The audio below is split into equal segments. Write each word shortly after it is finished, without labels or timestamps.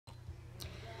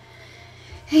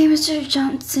Hey Mr.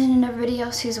 Johnson and everybody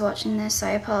else who's watching this, I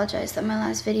apologize that my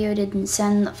last video didn't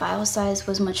send. The file size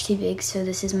was much too big, so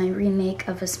this is my remake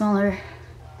of a smaller,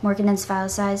 more condensed file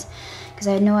size, because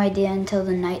I had no idea until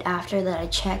the night after that I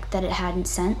checked that it hadn't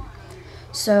sent.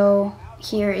 So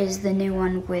here is the new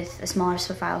one with a smaller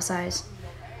file size.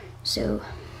 So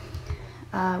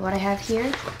what I have here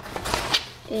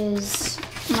is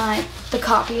the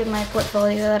copy of my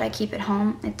portfolio that I keep at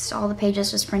home. It's all the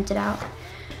pages just printed out.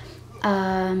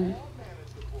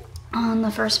 On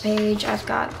the first page, I've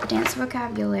got the dance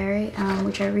vocabulary,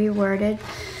 which I reworded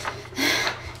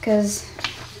because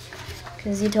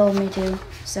you told me to,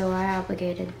 so I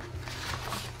obligated.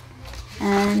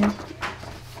 And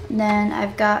then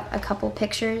I've got a couple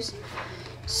pictures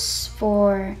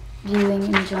for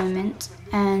viewing enjoyment,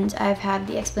 and I've had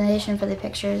the explanation for the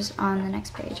pictures on the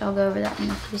next page. I'll go over that in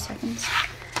a few seconds.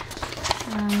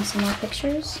 Some more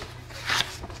pictures.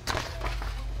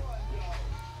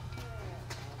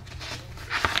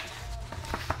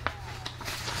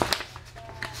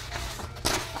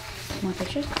 More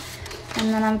pictures.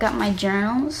 And then I've got my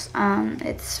journals.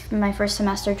 It's my first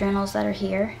semester journals that are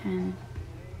here, and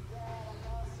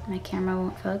my camera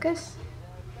won't focus.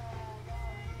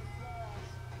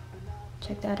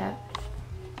 Check that out.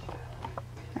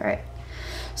 Alright,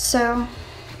 so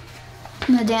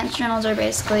the dance journals are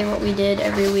basically what we did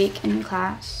every week in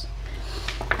class,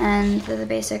 and they're the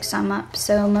basic sum up.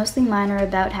 So mostly mine are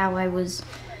about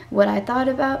what I thought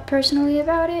about personally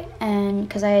about it, and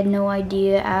because I had no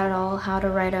idea at all how to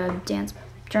write a dance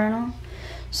journal,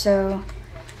 so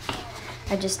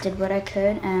I just did what I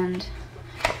could, and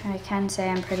I can say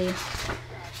I'm pretty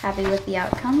happy with the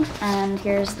outcome. And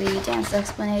here's the dance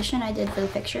explanation I did for the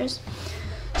pictures.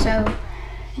 So,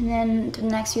 and then the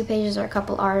next few pages are a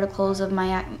couple articles of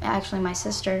my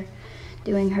sister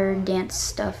doing her dance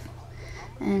stuff,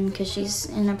 and because she's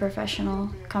in a professional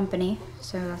company,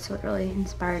 so that's what really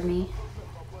inspired me.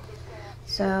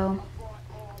 So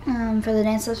for the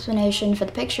dance explanation for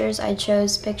the pictures, I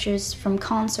chose pictures from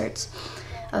concerts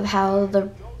of how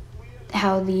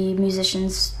the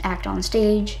musicians act on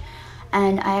stage,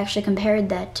 and I actually compared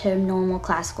that to normal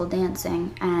classical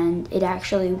dancing, and it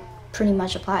actually pretty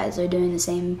much applies. They're doing the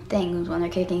same things when they're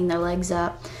kicking their legs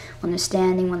up, when they're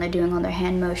standing, when they're doing all their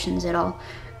hand motions. It all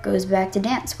goes back to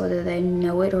dance, whether they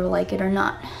know it or like it or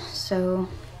not. So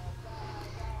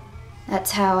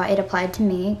that's how it applied to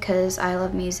me, because I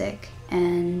love music,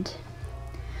 and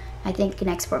I think the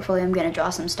next portfolio I'm going to draw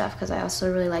some stuff because I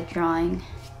also really like drawing.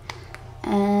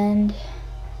 And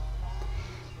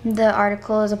the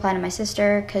article is applied to my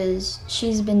sister because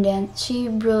she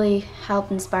really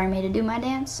helped inspire me to do my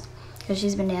dance, because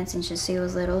she's been dancing since she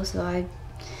was little, so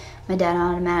my dad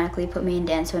automatically put me in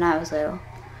dance when I was little.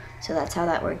 So that's how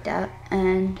that worked out,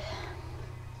 and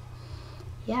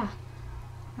yeah,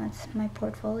 that's my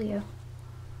portfolio.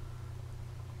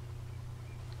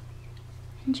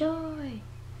 Enjoy!